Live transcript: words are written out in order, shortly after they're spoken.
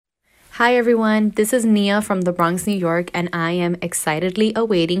Hi everyone, this is Nia from the Bronx, New York, and I am excitedly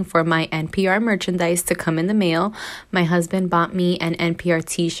awaiting for my NPR merchandise to come in the mail. My husband bought me an NPR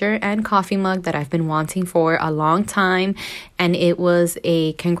t-shirt and coffee mug that I've been wanting for a long time, and it was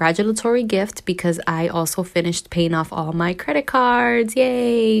a congratulatory gift because I also finished paying off all my credit cards.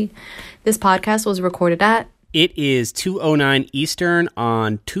 Yay! This podcast was recorded at... It is 2:09 Eastern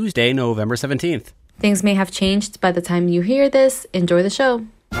on Tuesday, November 17th. Things may have changed by the time you hear this. Enjoy the show.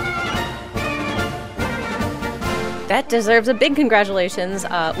 That deserves a big congratulations.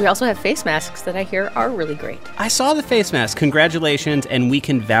 We also have face masks that I hear are really great. I saw the face mask. Congratulations, and we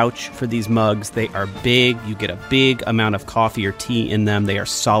can vouch for these mugs. They are big. You get a big amount of coffee or tea in them. They are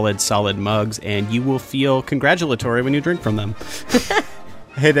solid mugs, and you will feel congratulatory when you drink from them.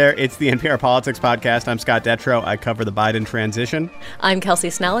 Hey there, it's the NPR Politics Podcast. I'm Scott Detrow. I cover the Biden transition. I'm Kelsey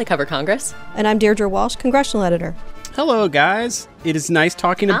Snell. I cover Congress. And I'm Deirdre Walsh, congressional editor. Hello, guys. It is nice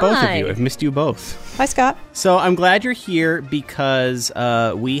talking to both of you. I've missed you both. Hi, Scott. So I'm glad you're here because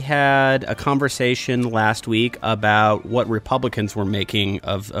we had a conversation last week about what Republicans were making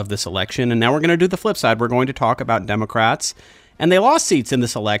of this election. And now we're going to do the flip side. We're going to talk about Democrats. And they lost seats in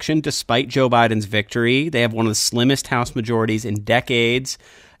this election despite Joe Biden's victory. They have one of the slimmest House majorities in decades.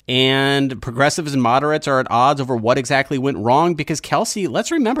 And progressives and moderates are at odds over what exactly went wrong because, Kelsey,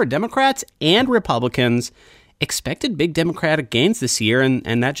 let's remember, Democrats and Republicans expected big Democratic gains this year,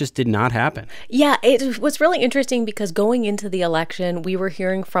 and that just did not happen. Yeah, it was really interesting because going into the election, we were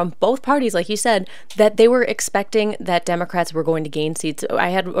hearing from both parties, like you said, that they were expecting that Democrats were going to gain seats. I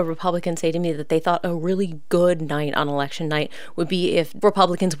had a Republican say to me that they thought a really good night on election night would be if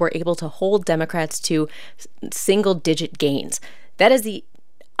Republicans were able to hold Democrats to single-digit gains. That is the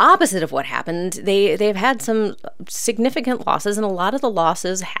opposite of what happened. They've had some significant losses, and a lot of the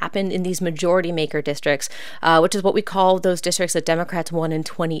losses happened in these majority maker districts, which is what we call those districts that Democrats won in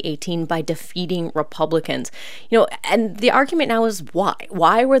 2018 by defeating Republicans. And the argument now is why?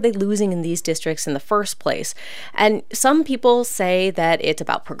 Why were they losing in these districts in the first place? And some people say that it's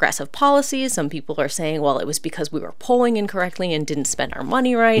about progressive policies. Some people are saying, well, it was because we were polling incorrectly and didn't spend our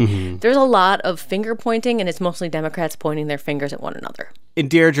money right. Mm-hmm. There's a lot of finger pointing, and it's mostly Democrats pointing their fingers at one another. In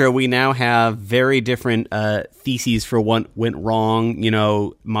Deirdre, we now have very different theses for what went wrong.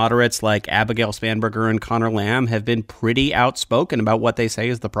 Moderates like Abigail Spanberger and Connor Lamb have been pretty outspoken about what they say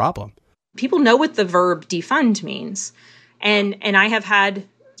is the problem. People know what the verb defund means. And I have had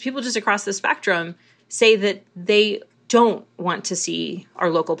people just across the spectrum say that they don't want to see our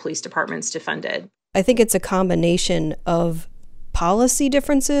local police departments defunded. I think it's a combination of policy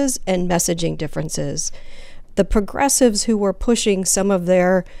differences and messaging differences. The progressives who were pushing some of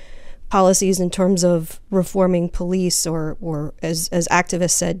their policies in terms of reforming police or as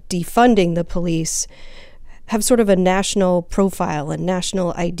activists said, defunding the police, have sort of a national profile and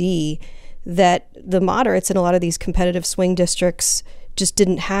national ID that the moderates in a lot of these competitive swing districts just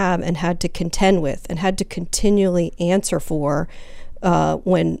didn't have and had to contend with and had to continually answer for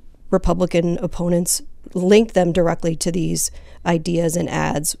when Republican opponents linked them directly to these ideas and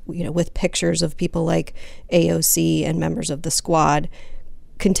ads, with pictures of people like AOC and members of the Squad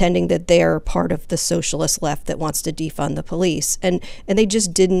contending that they're part of the socialist left that wants to defund the police. And they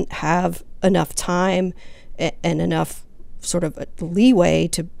just didn't have enough time and enough sort of leeway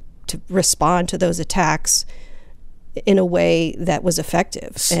to respond to those attacks in a way that was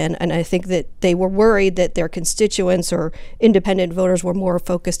effective. And I think that they were worried that their constituents or independent voters were more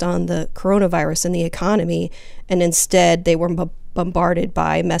focused on the coronavirus and the economy, and instead they were bombarded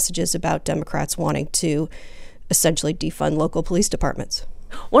by messages about Democrats wanting to essentially defund local police departments.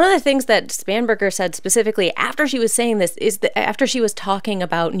 One of the things that Spanberger said specifically after she was saying this is that after she was talking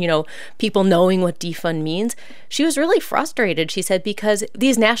about, people knowing what defund means, she was really frustrated, she said, because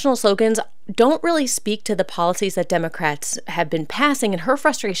these national slogans don't really speak to the policies that Democrats have been passing. And her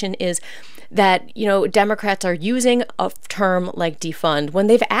frustration is that, Democrats are using a term like defund when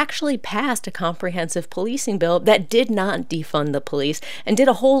they've actually passed a comprehensive policing bill that did not defund the police and did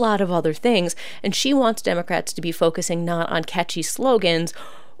a whole lot of other things. And she wants Democrats to be focusing not on catchy slogans,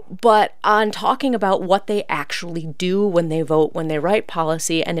 but on talking about what they actually do when they vote, when they write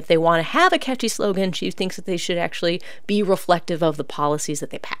policy. And if they want to have a catchy slogan, she thinks that they should actually be reflective of the policies that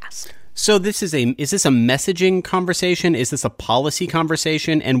they pass. So is this a messaging conversation? Is this a policy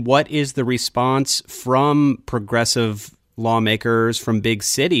conversation? And what is the response from progressive lawmakers from big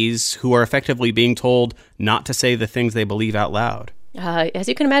cities who are effectively being told not to say the things they believe out loud? As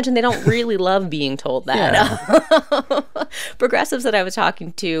you can imagine, they don't really love being told that. Progressives that I was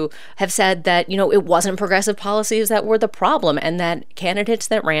talking to have said that, it wasn't progressive policies that were the problem, and that candidates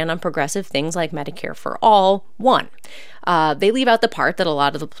that ran on progressive things like Medicare for All won. They leave out the part that a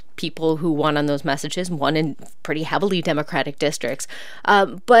lot of the people who won on those messages won in pretty heavily Democratic districts.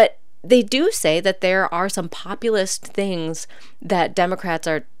 But they do say that there are some populist things that Democrats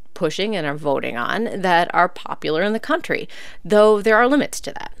are pushing and are voting on that are popular in the country, though there are limits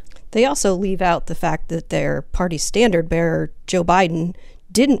to that. They also leave out the fact that their party standard bearer, Joe Biden,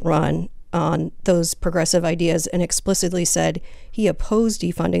 didn't run on those progressive ideas and explicitly said he opposed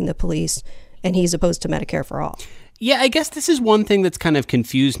defunding the police and he's opposed to Medicare for All. Yeah, I guess this is one thing that's kind of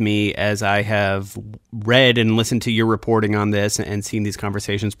confused me as I have read and listened to your reporting on this and seen these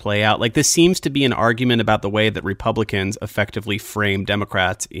conversations play out. Like, this seems to be an argument about the way that Republicans effectively frame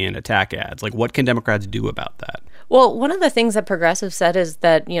Democrats in attack ads. Like, what can Democrats do about that? Well, one of the things that progressives said is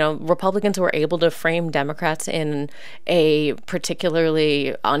that, Republicans were able to frame Democrats in a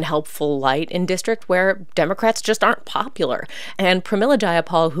particularly unhelpful light in district where Democrats just aren't popular. And Pramila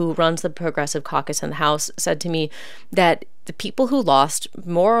Jayapal, who runs the Progressive Caucus in the House, said to me that the people who lost,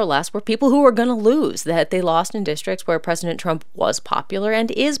 more or less, were people who were going to lose, that they lost in districts where President Trump was popular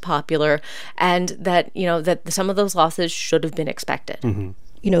and is popular, and that, that some of those losses should have been expected. Mm-hmm.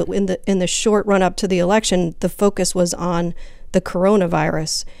 In the short run up to the election, the focus was on the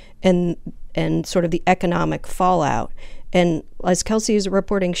coronavirus and sort of the economic fallout. And as Kelsey's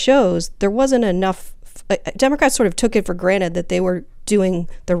reporting shows, there wasn't enough. Democrats sort of took it for granted that they were doing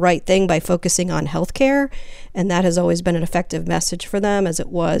the right thing by focusing on health care, and that has always been an effective message for them, as it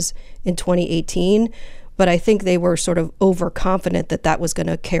was in 2018. But I think they were sort of overconfident that that was going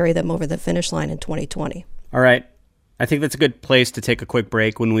to carry them over the finish line in 2020. All right. I think that's a good place to take a quick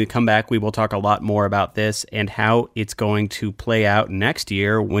break. When we come back, we will talk a lot more about this and how it's going to play out next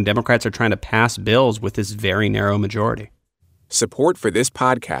year when Democrats are trying to pass bills with this very narrow majority. Support for this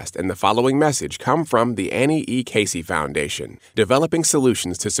podcast and the following message come from the Annie E. Casey Foundation, developing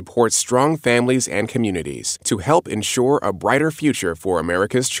solutions to support strong families and communities to help ensure a brighter future for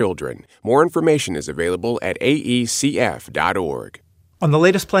America's children. More information is available at aecf.org. On the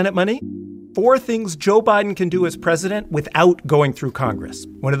latest Planet Money, 4 things Joe Biden can do as president without going through Congress.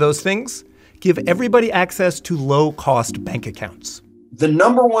 One of those things, give everybody access to low-cost bank accounts. The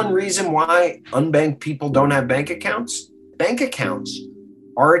number one reason why unbanked people don't have bank accounts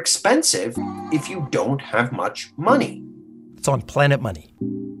are expensive if you don't have much money. It's on Planet Money.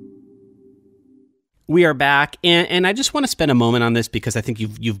 We are back, and I just want to spend a moment on this because I think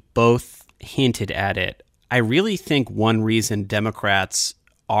you've both hinted at it. I really think one reason Democrats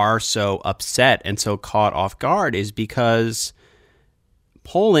are so upset and so caught off guard is because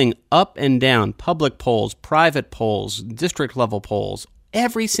polling up and down, public polls, private polls, district level polls,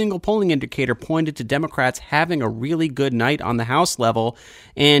 every single polling indicator pointed to Democrats having a really good night on the House level.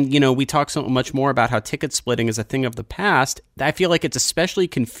 And, we talk so much more about how ticket splitting is a thing of the past. I feel like it's especially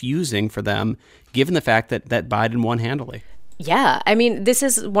confusing for them, given the fact that Biden won handily. Yeah, I mean, this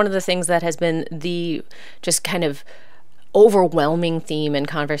is one of the things that has been the just kind of overwhelming theme in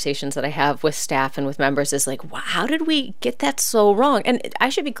conversations that I have with staff and with members is like, wow, how did we get that so wrong? And I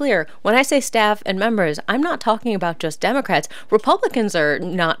should be clear, when I say staff and members, I'm not talking about just Democrats. Republicans are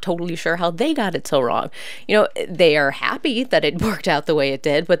not totally sure how they got it so wrong. They are happy that it worked out the way it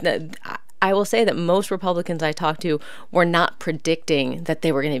did, but I will say that most Republicans I talked to were not predicting that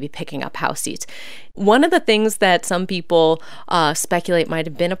they were going to be picking up House seats. One of the things that some people speculate might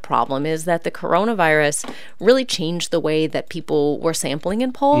have been a problem is that the coronavirus really changed the way that people were sampling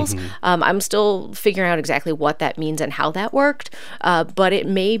in polls. Mm-hmm. I'm still figuring out exactly what that means and how that worked, but it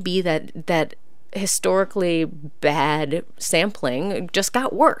may be that historically bad sampling just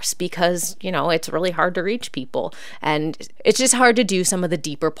got worse because, it's really hard to reach people. And it's just hard to do some of the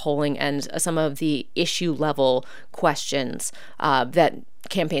deeper polling and some of the issue level questions that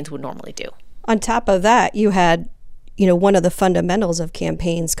campaigns would normally do. On top of that, you had, one of the fundamentals of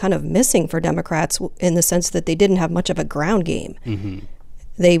campaigns kind of missing for Democrats in the sense that they didn't have much of a ground game. Mm-hmm.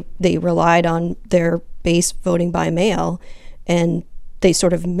 They relied on their base voting by mail, and they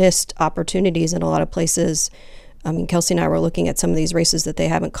sort of missed opportunities in a lot of places. I mean, Kelsey and I were looking at some of these races that they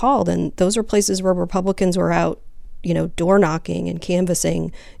haven't called, and those are places where Republicans were out, door knocking and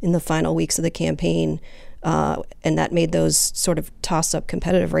canvassing in the final weeks of the campaign. And that made those sort of toss-up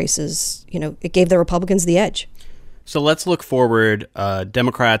competitive races, it gave the Republicans the edge. So let's look forward.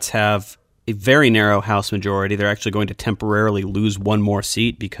 Democrats have a very narrow House majority. They're actually going to temporarily lose one more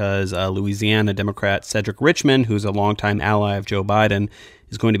seat because Louisiana Democrat Cedric Richmond, who's a longtime ally of Joe Biden,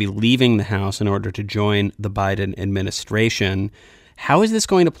 is going to be leaving the House in order to join the Biden administration. How is this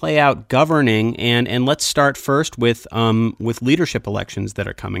going to play out governing? And let's start first with leadership elections that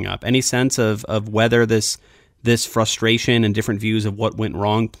are coming up. Any sense of whether this frustration and different views of what went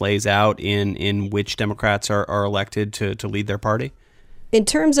wrong plays out in which Democrats are elected to lead their party? In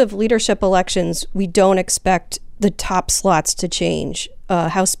terms of leadership elections, we don't expect the top slots to change.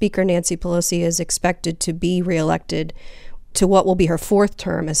 House Speaker Nancy Pelosi is expected to be reelected to what will be her fourth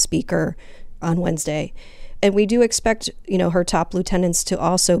term as Speaker on Wednesday. And we do expect, her top lieutenants to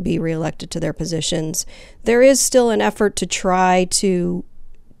also be reelected to their positions. There is still an effort to try to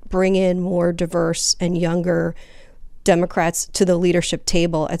bring in more diverse and younger Democrats to the leadership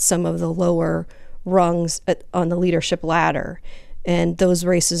table at some of the lower rungs on the leadership ladder. And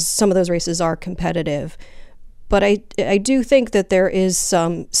some of those races are competitive. But I do think that there is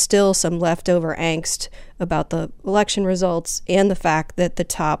still some leftover angst about the election results and the fact that the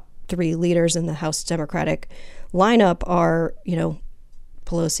top three leaders in the House Democratic lineup are,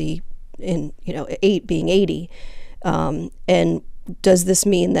 Pelosi in, 8 being 80. And does this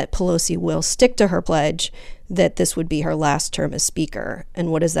mean that Pelosi will stick to her pledge that this would be her last term as Speaker?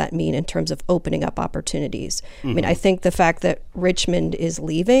 And what does that mean in terms of opening up opportunities? Mm-hmm. I mean, I think the fact that Richmond is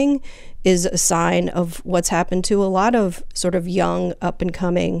leaving is a sign of what's happened to a lot of sort of young,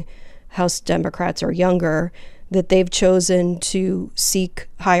 up-and-coming House Democrats or younger, that they've chosen to seek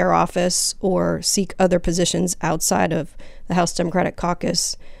higher office or seek other positions outside of the House Democratic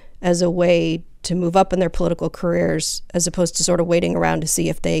caucus as a way to move up in their political careers, as opposed to sort of waiting around to see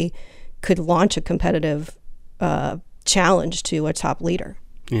if they could launch a competitive challenge to a top leader.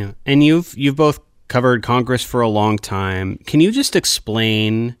 Yeah, and you've both covered Congress for a long time. Can you just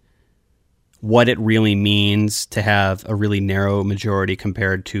explain what it really means to have a really narrow majority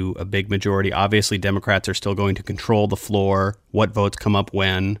compared to a big majority? Obviously, Democrats are still going to control the floor, what votes come up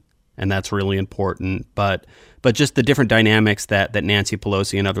when, and that's really important. But just the different dynamics that Nancy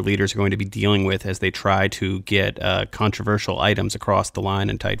Pelosi and other leaders are going to be dealing with as they try to get controversial items across the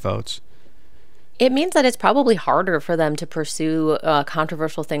line in tight votes. It means that it's probably harder for them to pursue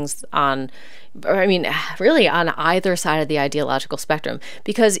controversial things really on either side of the ideological spectrum.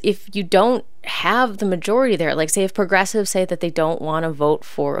 Because if you don't have the majority there, like say if progressives say that they don't want to vote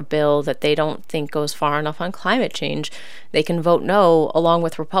for a bill that they don't think goes far enough on climate change, they can vote no along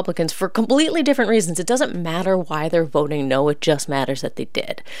with Republicans for completely different reasons. It doesn't matter why they're voting no, it just matters that they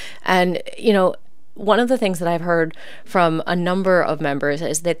did. And, one of the things that I've heard from a number of members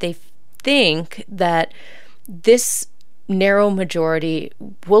is that they think that this narrow majority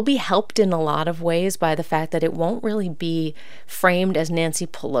will be helped in a lot of ways by the fact that it won't really be framed as Nancy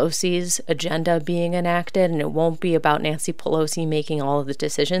Pelosi's agenda being enacted, and it won't be about Nancy Pelosi making all of the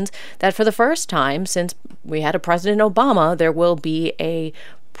decisions. That for the first time since we had a President Obama, there will be a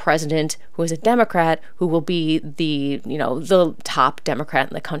president who is a Democrat who will be the top Democrat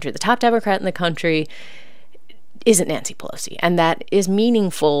in the country. The top Democrat in the country isn't Nancy Pelosi. And that is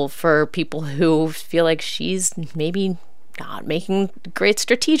meaningful for people who feel like she's maybe not making great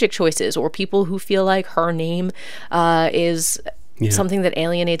strategic choices, or people who feel like her name is something that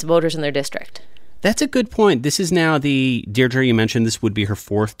alienates voters in their district. That's a good point. This is now Deirdre, you mentioned this would be her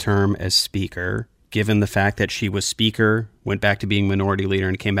fourth term as Speaker, given the fact that she was Speaker, went back to being Minority Leader,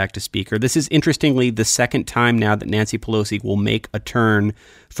 and came back to Speaker. This is, interestingly, the second time now that Nancy Pelosi will make a turn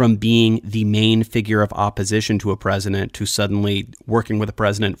from being the main figure of opposition to a president to suddenly working with a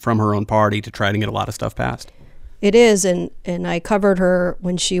president from her own party to try to get a lot of stuff passed. It is, and I covered her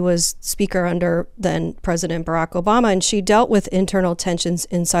when she was Speaker under then President Barack Obama, and she dealt with internal tensions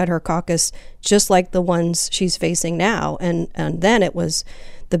inside her caucus just like the ones she's facing now. And then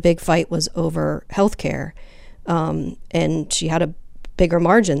the big fight was over health care, and she had a bigger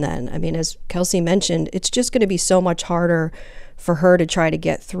margin then. I mean, as Kelsey mentioned, it's just going to be so much harder for her to try to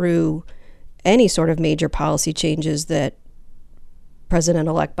get through any sort of major policy changes that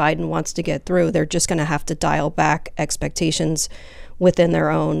President-elect Biden wants to get through. They're just going to have to dial back expectations within their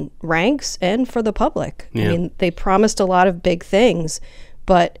own ranks and for the public. Yeah. I mean, they promised a lot of big things,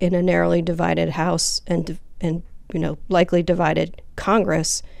 but in a narrowly divided House and likely divided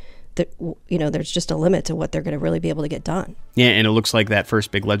Congress, there's just a limit to what they're going to really be able to get done. Yeah, and it looks like that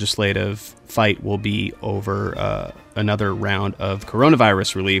first big legislative fight will be over another round of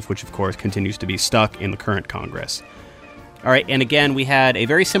coronavirus relief, which of course continues to be stuck in the current Congress. All right, and again, we had a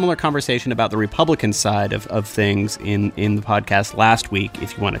very similar conversation about the Republican side of things in the podcast last week,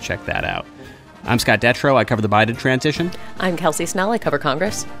 if you want to check that out. I'm Scott Detrow. I cover the Biden transition. I'm Kelsey Snell. I cover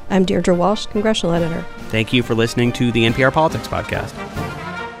Congress. I'm Deirdre Walsh, congressional editor. Thank you for listening to the NPR Politics Podcast.